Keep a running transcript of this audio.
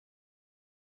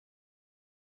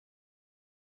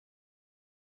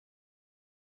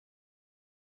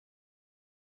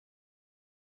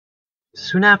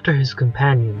Soon after his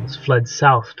companions fled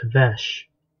south to Vesh,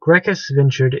 Grekas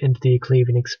ventured into the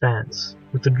Eclavian Expanse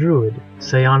with the druid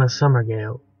Sayana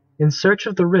Summergale in search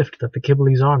of the rift that the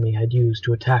Kibbli's army had used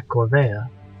to attack Korvea.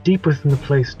 Deep within the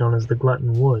place known as the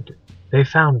Glutton Wood, they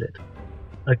found it,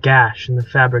 a gash in the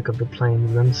fabric of the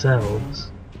plains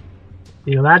themselves.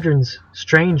 The Eladrin's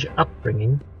strange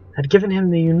upbringing had given him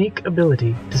the unique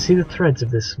ability to see the threads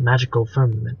of this magical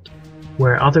firmament,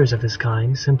 where others of his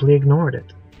kind simply ignored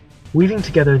it. Weaving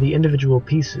together the individual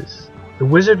pieces, the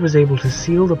wizard was able to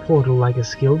seal the portal like a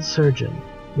skilled surgeon,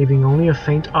 leaving only a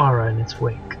faint aura in its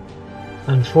wake.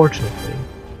 Unfortunately,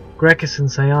 Grekas and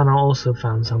Sayana also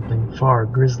found something far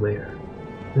grislier: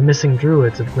 the missing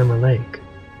druids of Glimmer Lake,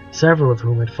 several of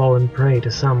whom had fallen prey to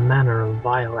some manner of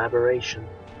vile aberration.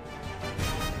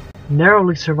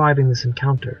 Narrowly surviving this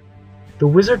encounter, the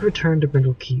wizard returned to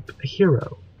Brentil Keep a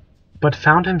hero, but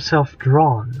found himself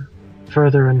drawn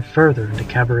further and further into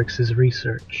Cabarix's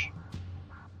research.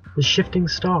 The shifting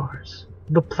stars,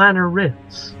 the planar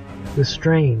rifts, the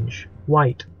strange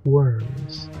white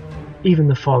worms, even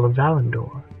the fall of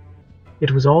Valandor.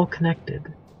 It was all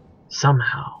connected,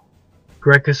 somehow.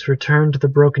 Grekas returned to the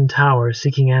broken tower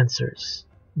seeking answers,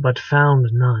 but found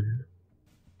none.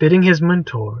 Bidding his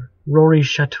mentor, Rory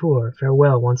Chatur,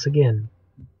 farewell once again,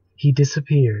 he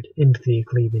disappeared into the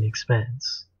Eclavian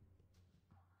Expanse.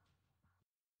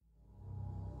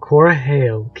 Cora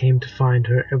Hale came to find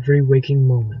her every waking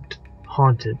moment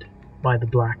haunted by the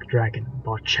black dragon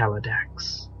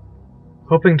Barchaladax.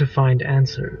 Hoping to find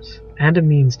answers, and a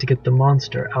means to get the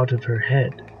monster out of her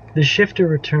head, the shifter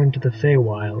returned to the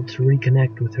Feywild to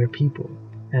reconnect with her people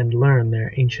and learn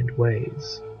their ancient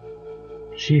ways.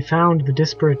 She found the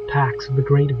disparate packs of the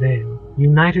Great Vale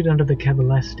united under the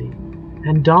Cabalesti,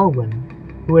 and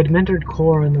Dalwyn, who had mentored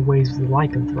Cora in the ways of the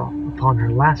lycanthrope upon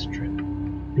her last trip,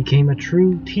 became a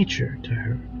true teacher to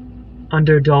her.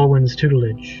 Under Dalwyn's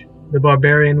tutelage, the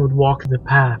barbarian would walk the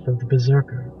path of the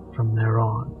berserker from there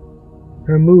on.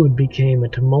 Her mood became a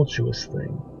tumultuous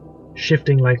thing,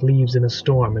 shifting like leaves in a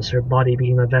storm as her body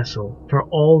became a vessel for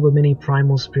all the many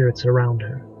primal spirits around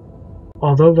her.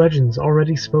 Although legends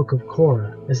already spoke of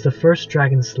Cora as the first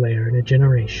dragon slayer in a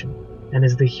generation, and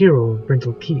as the hero of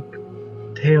Brentil Keep,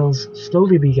 tales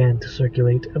slowly began to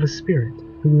circulate of a spirit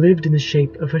who lived in the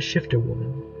shape of a shifter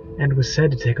woman, and was said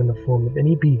to take on the form of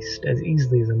any beast as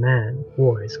easily as a man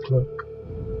wore his cloak.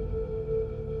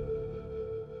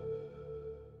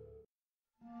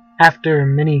 After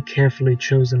many carefully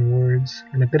chosen words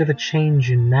and a bit of a change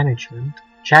in management,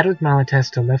 Chadwick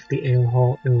Malatesta left the Ale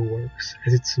Hall Illworks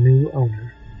as its new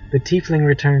owner. The tiefling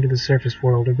returned to the surface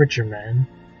world a richer man,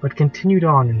 but continued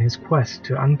on in his quest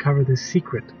to uncover the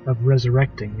secret of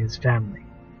resurrecting his family.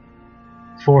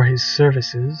 For his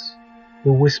services,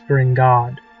 the Whispering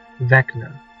God,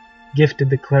 Vecna, gifted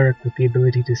the cleric with the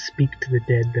ability to speak to the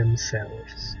dead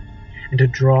themselves, and to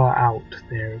draw out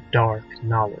their dark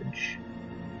knowledge.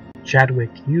 Chadwick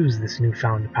used this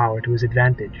newfound power to his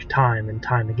advantage time and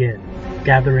time again,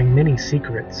 gathering many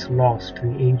secrets lost to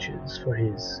the ages for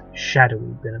his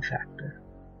shadowy benefactor.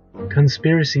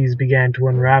 Conspiracies began to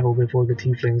unravel before the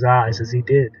tiefling's eyes as he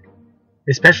did,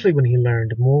 especially when he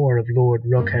learned more of Lord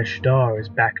Rokesh Dar's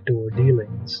backdoor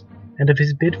dealings, and of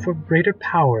his bid for greater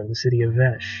power in the city of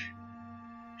Vesh.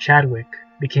 Chadwick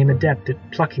became adept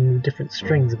at plucking the different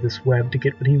strings of this web to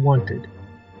get what he wanted,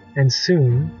 and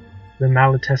soon the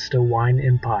Malatesta wine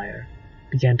empire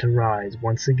began to rise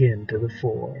once again to the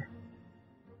fore.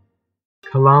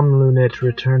 Kalam Lunit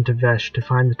returned to Vesh to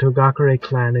find the Togakure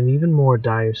clan in even more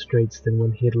dire straits than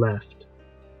when he had left.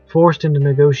 Forced into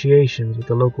negotiations with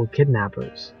the local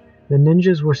kidnappers, the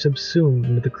ninjas were subsumed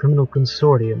into the criminal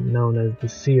consortium known as the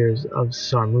Seers of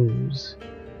Sarmuz.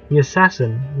 The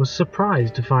assassin was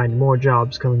surprised to find more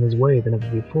jobs coming his way than ever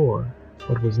before,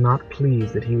 but was not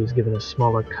pleased that he was given a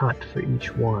smaller cut for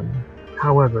each one.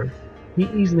 However, he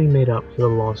easily made up for the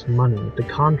lost money with the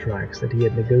contracts that he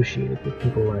had negotiated with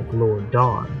people like Lord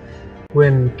Dawn.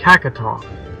 When Kakatoff,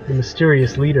 the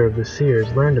mysterious leader of the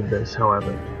Seers, learned of this,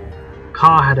 however,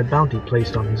 Ka had a bounty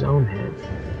placed on his own head.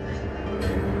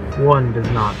 One does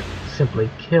not simply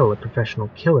kill a professional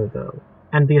killer, though,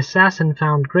 and the assassin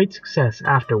found great success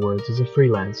afterwards as a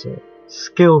freelancer,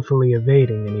 skillfully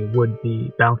evading any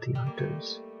would-be bounty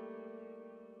hunters.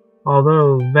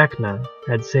 Although Vecna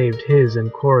had saved his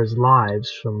and Cora's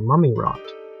lives from mummy rot,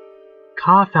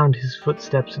 Ka found his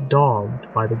footsteps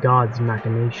dogged by the god's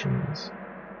machinations.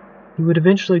 He would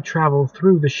eventually travel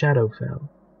through the Shadowfell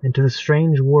and to the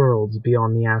strange worlds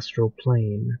beyond the astral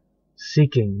plane,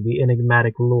 seeking the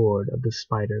enigmatic lord of the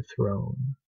Spider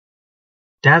Throne.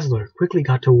 Dazzler quickly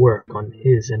got to work on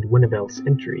his and Winivelth's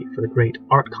entry for the great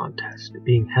art contest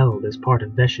being held as part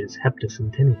of Vesh's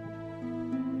Heptacentennial.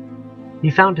 He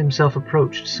found himself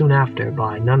approached soon after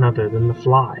by none other than the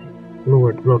Fly,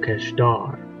 Lord Rokesh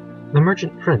Dar. The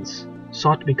merchant prince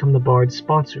sought to become the bard's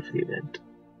sponsor for the event,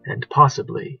 and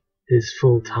possibly his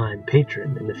full-time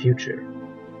patron in the future.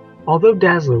 Although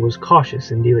Dazzler was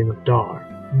cautious in dealing with Dar,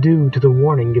 due to the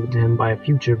warning given to him by a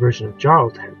future version of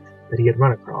Jaraltanth that he had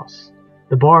run across,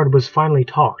 the bard was finally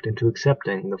talked into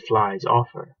accepting the Fly's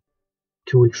offer.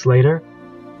 2 weeks later,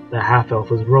 the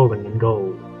half-elf was rolling in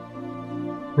gold.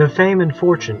 The fame and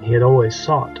fortune he had always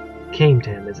sought came to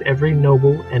him as every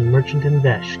noble and merchant in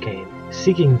Vesh came,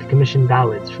 seeking to commission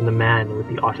ballads from the man with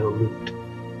the auto lute.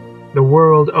 The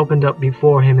world opened up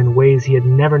before him in ways he had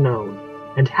never known,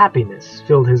 and happiness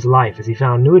filled his life as he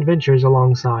found new adventures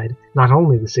alongside not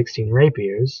only the 16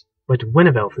 Rapiers, but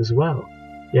Winivelth as well.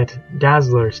 Yet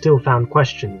Dazzler still found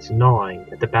questions gnawing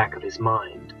at the back of his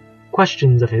mind,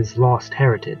 questions of his lost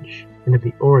heritage, and of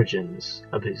the origins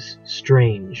of his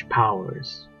strange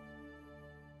powers.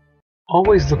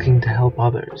 Always looking to help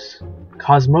others,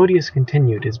 Cosmodios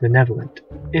continued his benevolent,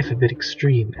 if a bit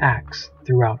extreme, acts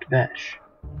throughout Vesh.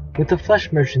 With the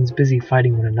flesh merchants busy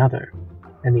fighting one another,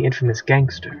 and the infamous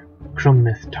gangster,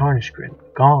 Crumnith Tarnishgrin,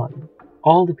 gone,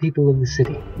 all the people of the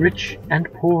city, rich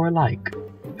and poor alike,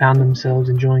 found themselves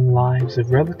enjoying lives of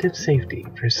relative safety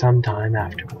for some time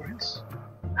afterwards.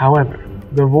 However,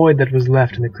 the void that was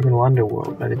left in the criminal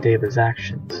underworld by the Deva's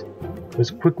actions was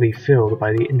quickly filled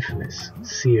by the infamous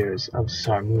Seers of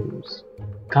Sarmuz.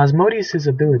 Cosmodius'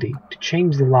 ability to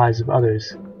change the lives of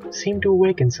others seemed to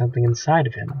awaken something inside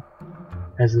of him,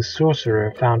 as the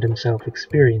sorcerer found himself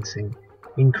experiencing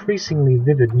increasingly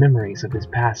vivid memories of his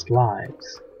past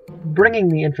lives. Bringing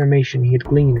the information he had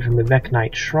gleaned from the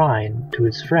Veknite Shrine to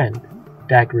his friend,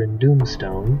 Dagrin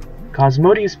Doomstone,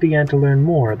 Cosmodius began to learn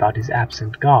more about his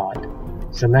absent god,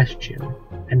 Celestian,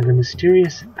 and the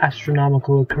mysterious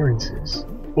astronomical occurrences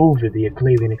over the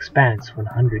Aclavian expanse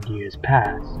 100 years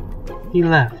past. He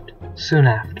left, soon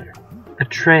after, a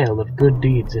trail of good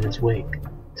deeds in his wake,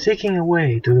 seeking a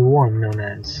way to the one known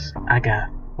as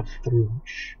Agath of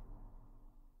Thrunch.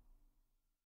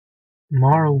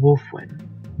 Mara Wulfwyn,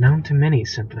 known to many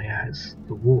simply as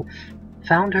the Wolf,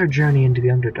 found her journey into the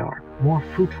Underdark more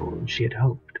fruitful than she had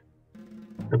hoped.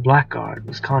 The Blackguard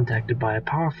was contacted by a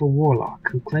powerful warlock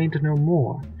who claimed to know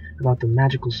more about the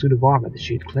magical suit of armor that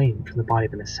she had claimed from the body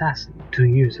of an assassin 2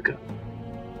 years ago.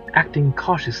 Acting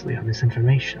cautiously on this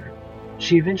information,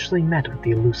 she eventually met with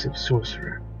the elusive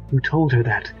sorcerer, who told her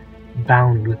that,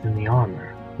 bound within the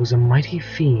armor, was a mighty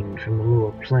fiend from the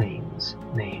lower planes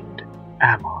named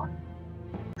Ammon.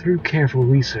 Through careful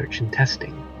research and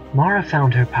testing, Mara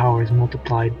found her powers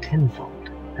multiplied tenfold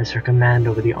as her command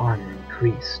over the armor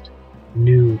increased.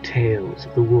 New tales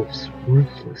of the wolf's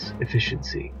ruthless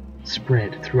efficiency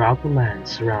spread throughout the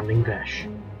lands surrounding Vesh,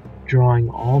 drawing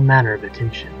all manner of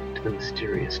attention to the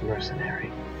mysterious mercenary.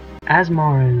 As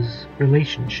Mara's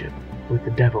relationship with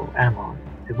the devil Ammon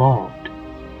evolved,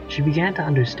 she began to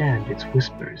understand its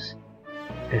whispers,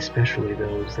 especially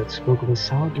those that spoke of a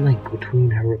solid link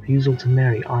between her refusal to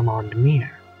marry Armand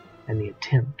Mir and the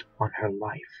attempt on her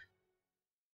life.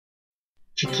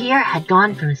 Djekir had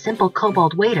gone from a simple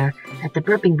kobold waiter at the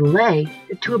Burping Boulay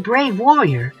to a brave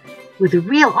warrior with a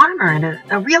real armor and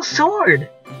a real sword.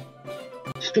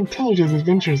 He continued his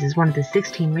adventures as one of the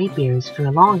 16 Rapiers for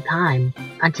a long time,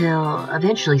 until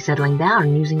eventually settling down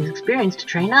and using his experience to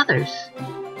train others.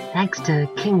 Thanks to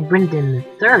King Brendan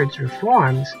III's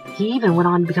reforms, he even went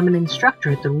on to become an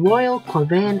instructor at the Royal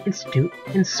Korvean Institute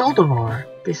in Soldavar.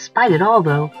 Despite it all,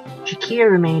 though, Djekir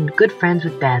remained good friends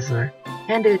with Dazzler,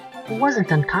 and it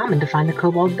wasn't uncommon to find the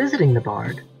kobold visiting the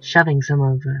bard, shoving some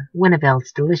of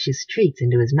Winivelth's delicious treats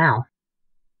into his mouth.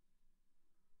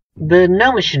 The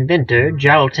gnomish inventor,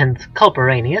 Jaraltanth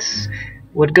Kalparanius,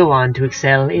 would go on to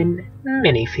excel in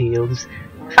many fields,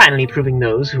 finally proving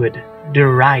those who had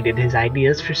derided his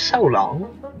ideas for so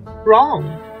long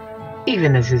wrong.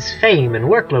 Even as his fame and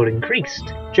workload increased,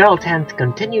 Jaraltanth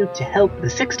continued to help the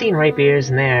 16 Rapiers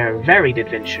in their varied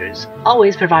adventures,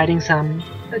 always providing some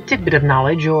tidbit of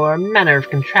knowledge or manner of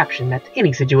contraption that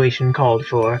any situation called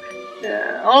for.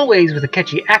 Always with a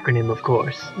catchy acronym, of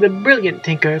course. The brilliant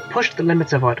tinker pushed the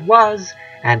limits of what was,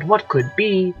 and what could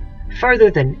be, further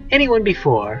than anyone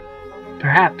before.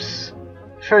 Perhaps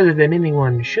further than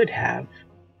anyone should have.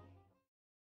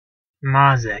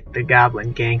 Marzek, the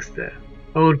goblin gangster,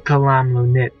 owed Kalam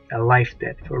Lunit a life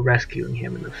debt for rescuing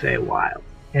him in the Feywild,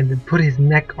 and had put his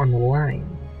neck on the line,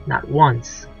 not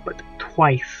once, but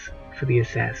twice, for the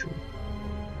assassin.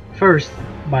 First,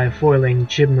 by foiling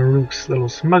Chib Maruk's little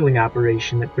smuggling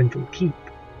operation at Brentil Keep,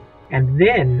 and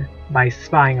then by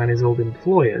spying on his old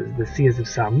employers, the Seers of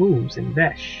Samuz and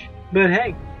Vesh. But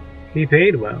hey, he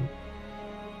paid well.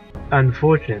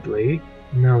 Unfortunately,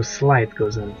 no slight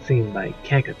goes unseen by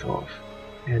Kekatov,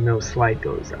 and no slight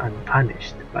goes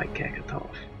unpunished by Kekatov.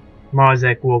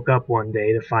 Marzek woke up one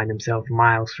day to find himself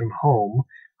miles from home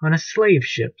on a slave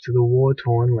ship to the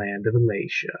war-torn land of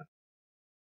Elaitha.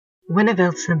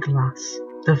 Winivelth Synthelas,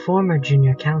 the former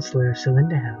junior counselor of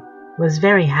Cylindahel, was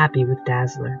very happy with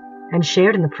Dazzler, and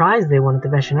shared in the prize they won at the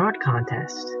Vesh art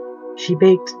contest. She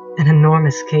baked an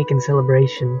enormous cake in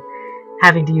celebration,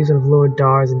 having to use one of Lord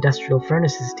Dar's industrial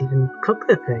furnaces to even cook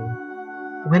the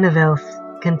thing.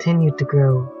 Winivelth continued to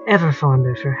grow ever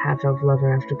fonder for half-elf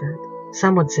lover after that,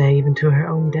 some would say even to her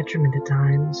own detriment at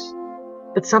times.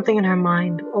 But something in her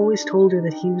mind always told her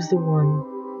that he was the one,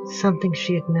 something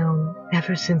she had known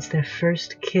ever since their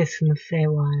first kiss in the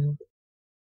Feywild.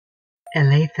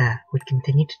 Elaitha would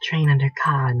continue to train under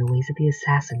Ka in the ways of the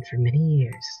assassin for many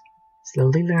years,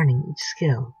 slowly learning each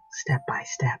skill step by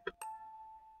step.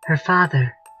 Her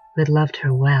father, who had loved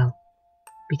her well,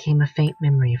 became a faint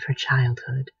memory of her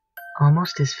childhood,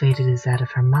 almost as faded as that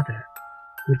of her mother,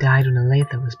 who died when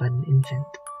Elaitha was but an infant.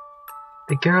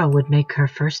 The girl would make her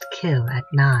first kill at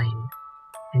 9,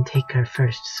 and take her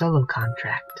first solo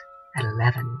contract at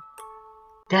 11.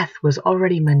 Death was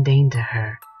already mundane to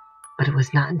her, but it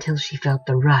was not until she felt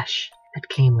the rush that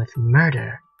came with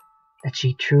murder that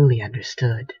she truly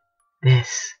understood.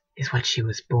 This is what she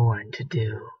was born to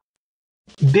do.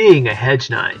 Being a hedge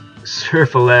knight, Sir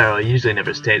Felero usually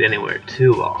never stayed anywhere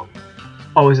too long.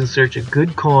 Always in search of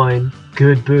good coin,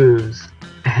 good booze,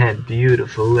 and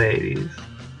beautiful ladies.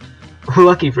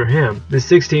 Lucky for him, the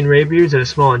 16 rapiers and a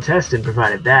small intestine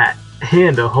provided that,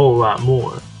 and a whole lot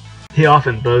more. He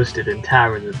often boasted in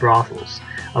taverns and brothels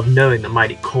of knowing the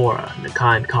mighty Cora and the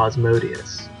kind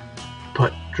Cosmodios.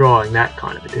 But drawing that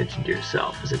kind of attention to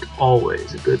yourself isn't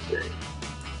always a good thing.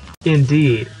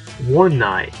 Indeed, one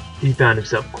night he found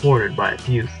himself cornered by a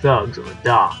few thugs on the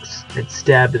docks and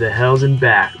stabbed to the hells and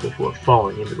back before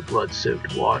falling into the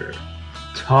blood-soaked water.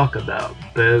 Talk about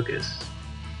bogus.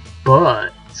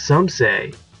 But some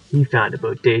say he found a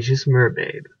bodacious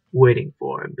merbabe waiting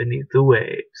for him beneath the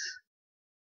waves.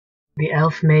 The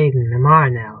elf maiden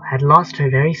Emaranelle had lost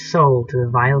her very soul to the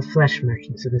vile flesh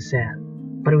merchants of the Cell,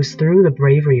 but it was through the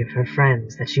bravery of her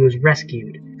friends that she was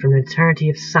rescued from an eternity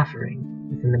of suffering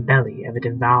within the belly of a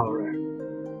devourer.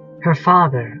 Her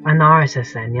father,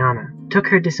 Anarses Anyana, took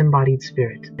her disembodied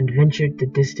spirit and ventured to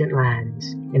distant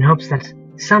lands in hopes that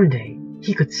someday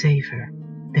he could save her,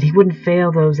 that he wouldn't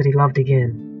fail those that he loved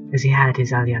again, as he had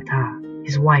his Elaitha,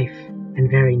 his wife,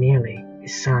 and very nearly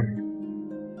his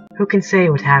son. Who can say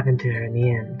what happened to her in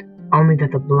the end? Only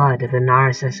that the blood of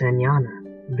Anarses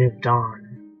Anyana lived on.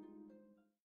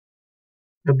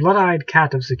 The blood-eyed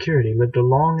cat of security lived a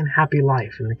long and happy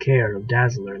life in the care of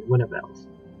Dazzler and Winivelth.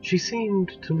 She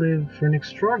seemed to live for an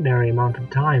extraordinary amount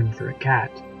of time for a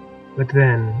cat. But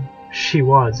then, she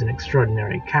was an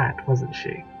extraordinary cat, wasn't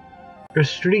she?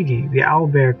 Strigi, the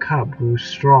owlbear cub, grew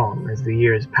strong as the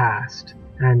years passed,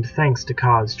 and thanks to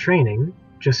Ka's training,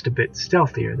 just a bit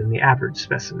stealthier than the average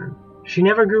specimen. She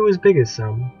never grew as big as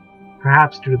some,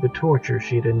 perhaps due to the torture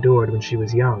she had endured when she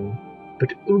was young,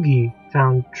 but Ugi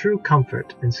found true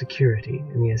comfort and security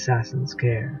in the assassin's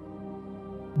care.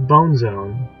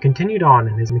 Bonezone continued on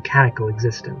in his mechanical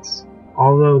existence,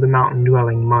 although the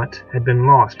mountain-dwelling mutt had been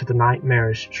lost to the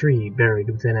nightmarish tree buried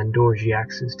within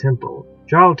Andorgiax's temple.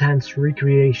 Jaraltanth's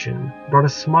recreation brought a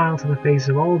smile to the face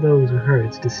of all those who heard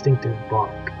its distinctive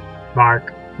bark.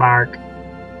 Bark, bark.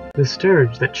 The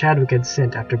sturge that Chadwick had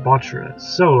sent after Botchera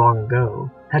so long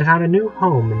ago had found a new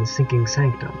home in the sinking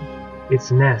sanctum. Its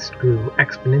nest grew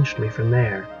exponentially from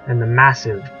there, and the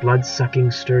massive, blood-sucking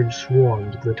sturge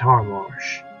swarms of the tar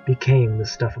marsh became the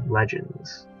stuff of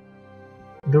legends.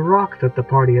 The rock that the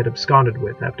party had absconded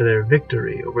with after their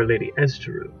victory over Lady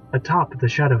Ezteru, atop the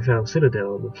Shadowfell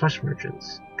citadel of the flesh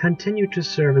merchants, continued to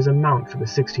serve as a mount for the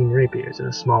 16 rapiers in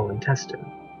a small intestine.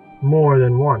 More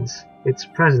than once, its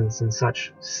presence in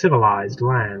such civilized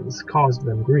lands caused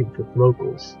them grief with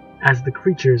locals, as the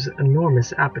creature's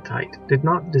enormous appetite did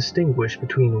not distinguish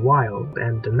between wild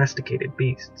and domesticated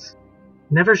beasts.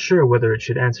 Never sure whether it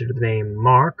should answer to the name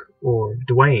Mark or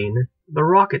Dwayne, the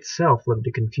rock itself lived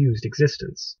a confused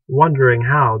existence, wondering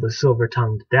how the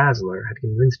silver-tongued Dazzler had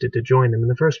convinced it to join them in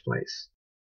the first place.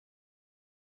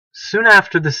 Soon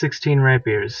after the 16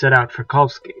 rapiers set out for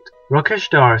Kalfsgate, Rokesh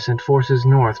Dar sent forces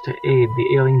north to aid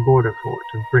the ailing border fort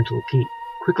of Brentil Keep.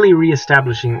 Quickly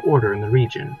re-establishing order in the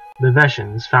region, the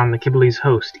Veshans found the Kibali's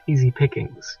host easy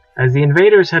pickings, as the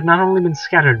invaders had not only been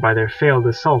scattered by their failed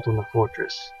assault on the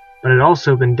fortress, but had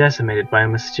also been decimated by a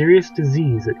mysterious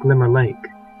disease at Glimmer Lake,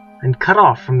 and cut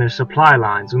off from their supply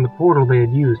lines when the portal they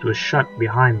had used was shut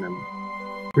behind them.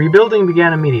 Rebuilding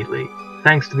began immediately,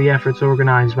 thanks to the efforts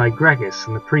organized by Grekas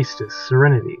and the priestess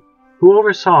Serenity, who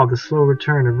oversaw the slow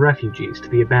return of refugees to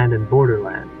the abandoned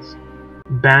borderlands.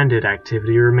 Bandit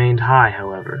activity remained high,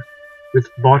 however, with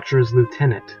Botcher's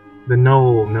lieutenant, the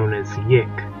gnoll known as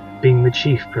Yik, being the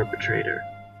chief perpetrator.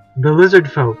 The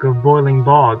lizard folk of Boiling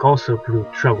Bog also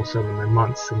proved troublesome in the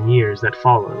months and years that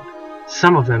followed,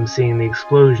 some of them seeing the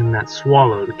explosion that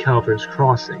swallowed Kelver's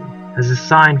Crossing as a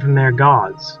sign from their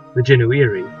gods, the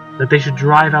Genuiri, that they should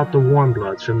drive out the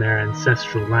Warmbloods from their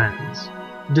ancestral lands.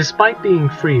 Despite being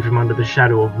free from under the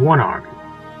shadow of one army,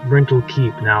 Brentil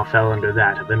Keep now fell under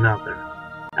that of another.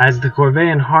 As the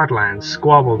Korvean heartlands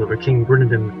squabbled over King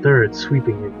Brendan III's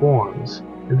sweeping reforms,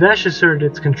 Vesh asserted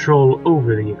its control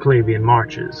over the Yclavian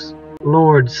marches.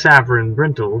 Lord Saverin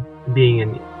Brentil, being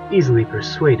an easily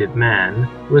persuaded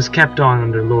man, was kept on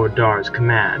under Lord Dar's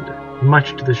command,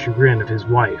 much to the chagrin of his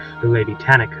wife, the Lady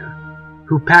Tanica,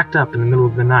 who packed up in the middle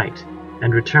of the night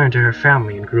and returned to her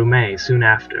family in Grumet soon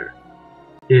after.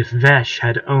 If Vesh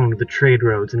had owned the trade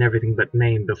roads and everything but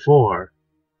name before,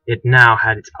 it now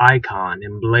had its icon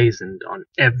emblazoned on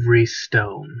every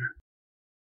stone.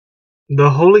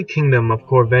 The Holy Kingdom of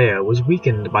Korvea was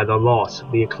weakened by the loss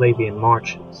of the Yclavian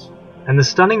marches, and the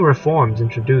stunning reforms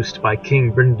introduced by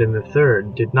King Brendan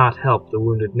III did not help the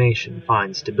wounded nation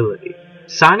find stability.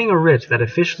 Signing a writ that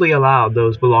officially allowed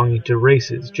those belonging to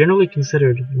races generally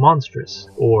considered monstrous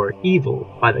or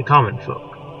evil by the common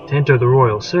folk to enter the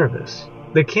royal service,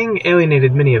 the king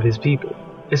alienated many of his people,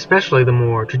 especially the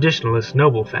more traditionalist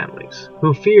noble families,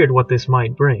 who feared what this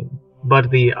might bring.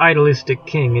 But the idealistic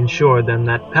king ensured them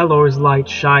that Pelor's light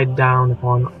shined down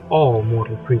upon all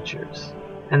mortal creatures,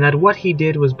 and that what he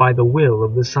did was by the will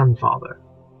of the Sunfather.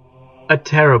 A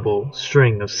terrible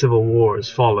string of civil wars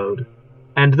followed,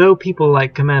 and though people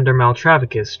like Commander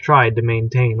Maltravicus tried to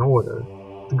maintain order,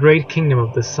 the great kingdom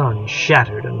of the sun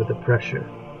shattered under the pressure.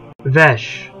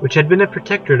 Vesh, which had been a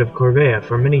protectorate of Korvea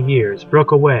for many years,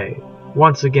 broke away,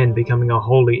 once again becoming a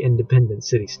wholly independent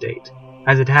city-state,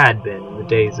 as it had been in the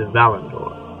days of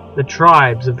Valandor. The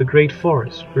tribes of the Great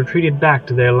Forest retreated back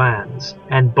to their lands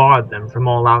and barred them from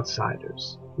all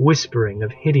outsiders, whispering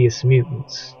of hideous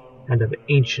mutants and of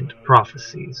ancient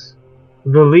prophecies.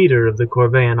 The leader of the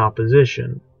Korvean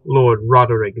opposition, Lord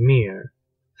Roderick Mere,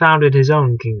 founded his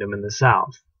own kingdom in the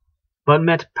south, but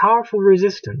met powerful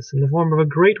resistance in the form of a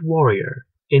great warrior,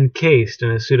 encased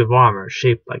in a suit of armor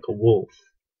shaped like a wolf,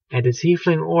 and a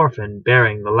tiefling orphan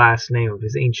bearing the last name of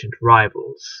his ancient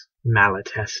rivals,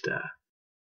 Malatesta.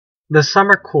 The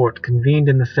summer court convened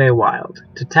in the Feywild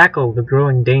to tackle the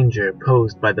growing danger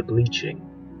posed by the bleaching,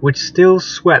 which still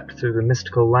swept through the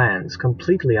mystical lands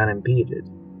completely unimpeded.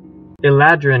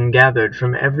 Eladrin gathered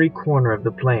from every corner of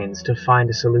the plains to find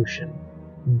a solution,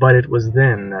 but it was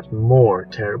then that more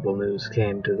terrible news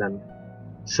came to them.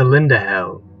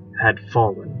 Celindahel had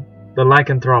fallen. The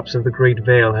lycanthropes of the Great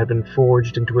Vale had been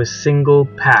forged into a single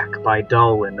pack by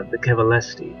Dalwyn of the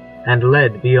Kevalesti, and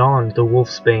led beyond the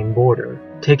Wolfsbane border,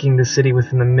 taking the city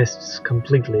within the mists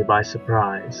completely by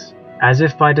surprise. As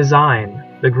if by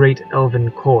design, the great elven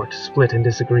court split in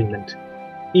disagreement.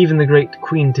 Even the great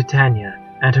Queen Titania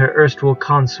and her erstwhile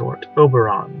consort,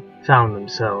 Oberon, found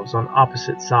themselves on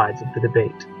opposite sides of the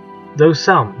debate, though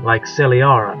some, like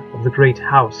Celiara of the great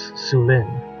house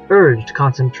Sulin, urged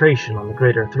concentration on the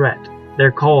greater threat.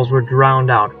 Their calls were drowned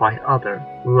out by other,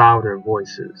 louder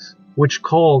voices, which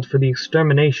called for the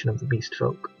extermination of the beast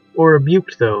folk, or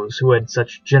rebuked those who had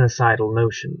such genocidal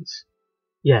notions.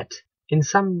 Yet, in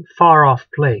some far-off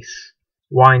place,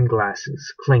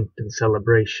 wine-glasses clinked in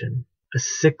celebration, a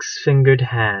six-fingered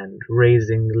hand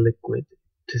raising the liquid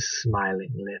to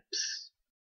smiling lips.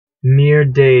 Mere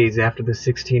days after the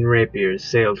 16 Rapiers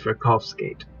sailed for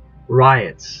Kolfsgate,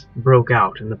 riots broke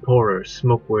out in the poorer,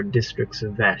 smokeward districts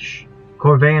of Vesh.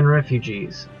 Korvean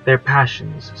refugees, their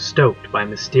passions stoked by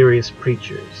mysterious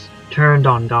preachers, turned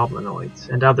on goblinoids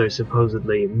and other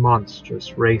supposedly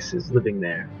monstrous races living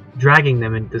there, dragging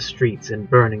them into the streets and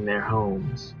burning their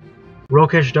homes.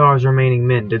 Rokeshdar's remaining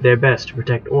men did their best to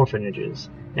protect orphanages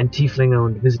and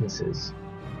tiefling-owned businesses,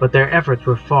 but their efforts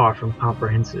were far from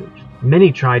comprehensive.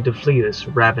 Many tried to flee this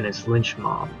ravenous lynch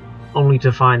mob, only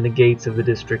to find the gates of the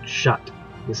district shut,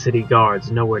 the city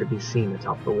guards nowhere to be seen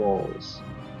atop the walls.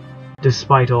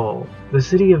 Despite all, the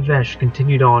city of Vesh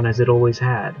continued on as it always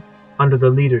had, under the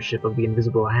leadership of the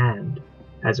Invisible Hand,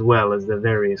 as well as the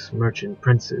various merchant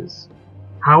princes.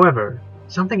 However,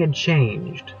 something had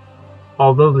changed.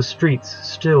 Although the streets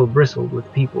still bristled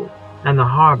with people, and the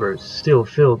harbors still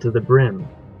filled to the brim,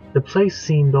 the place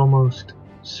seemed almost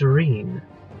serene.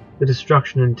 The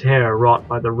destruction and terror wrought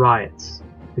by the riots,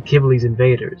 the Kibbli's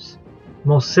invaders,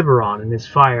 Mulciberon and his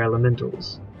fire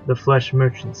elementals, the flesh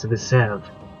merchants of Isev,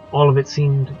 all of it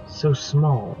seemed so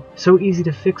small, so easy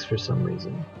to fix for some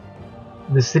reason.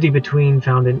 The city between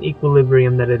found an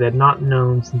equilibrium that it had not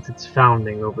known since its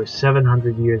founding over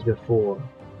 700 years before.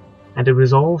 And it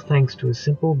was all thanks to a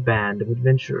simple band of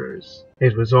adventurers.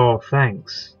 It was all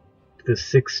thanks to the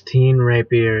 16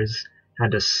 rapiers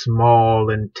and a small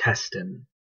intestine.